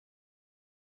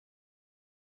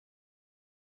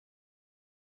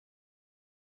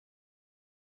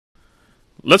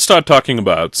Let's start talking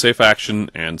about safe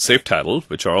action and safe title,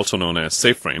 which are also known as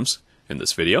safe frames in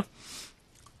this video.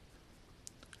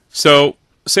 So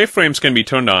safe frames can be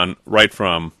turned on right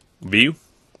from View,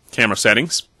 Camera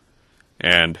Settings,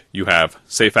 and you have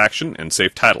safe action and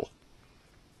safe title.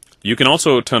 You can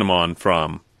also turn them on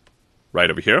from right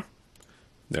over here.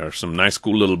 There are some nice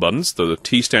cool little buttons. The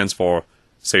T stands for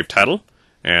safe title,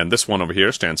 and this one over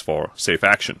here stands for safe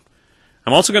action.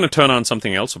 I'm also going to turn on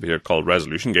something else over here called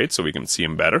resolution gate so we can see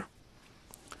them better.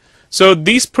 So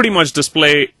these pretty much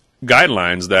display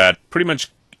guidelines that pretty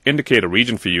much indicate a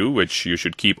region for you which you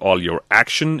should keep all your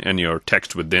action and your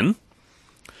text within.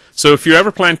 So if you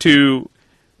ever plan to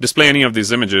display any of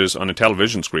these images on a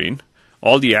television screen,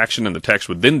 all the action and the text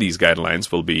within these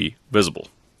guidelines will be visible.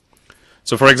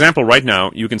 So for example, right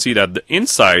now you can see that the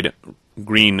inside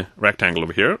green rectangle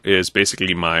over here is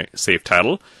basically my safe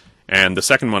title. And the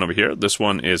second one over here, this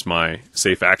one is my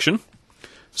safe action.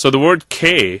 So the word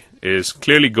K is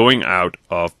clearly going out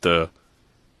of the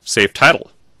safe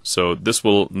title. So this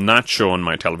will not show on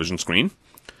my television screen.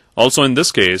 Also in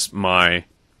this case, my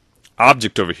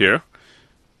object over here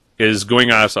is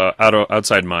going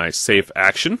outside my safe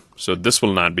action. So this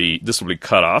will be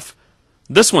cut off.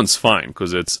 This one's fine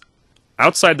because it's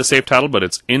outside the safe title, but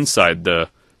it's inside the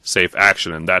safe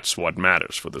action, and that's what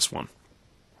matters for this one.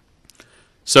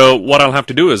 So what I'll have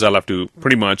to do is I'll have to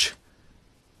pretty much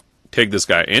take this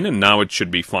guy in, and now it should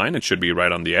be fine. It should be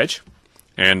right on the edge.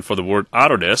 And for the word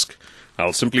Autodesk,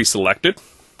 I'll simply select it,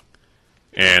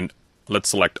 and let's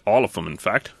select all of them, in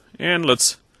fact, and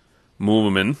let's move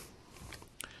them in,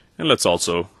 and let's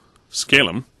also scale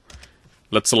them.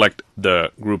 Let's select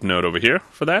the group node over here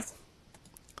for that.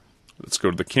 Let's go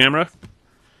to the camera,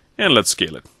 and let's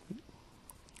scale it.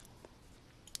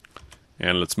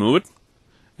 And let's move it.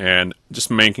 And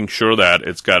just making sure that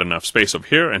it's got enough space over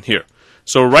here and here.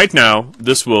 So right now,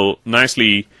 this will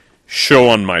nicely show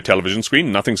on my television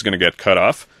screen. Nothing's going to get cut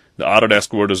off. The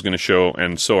Autodesk word is going to show,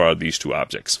 and so are these two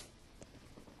objects.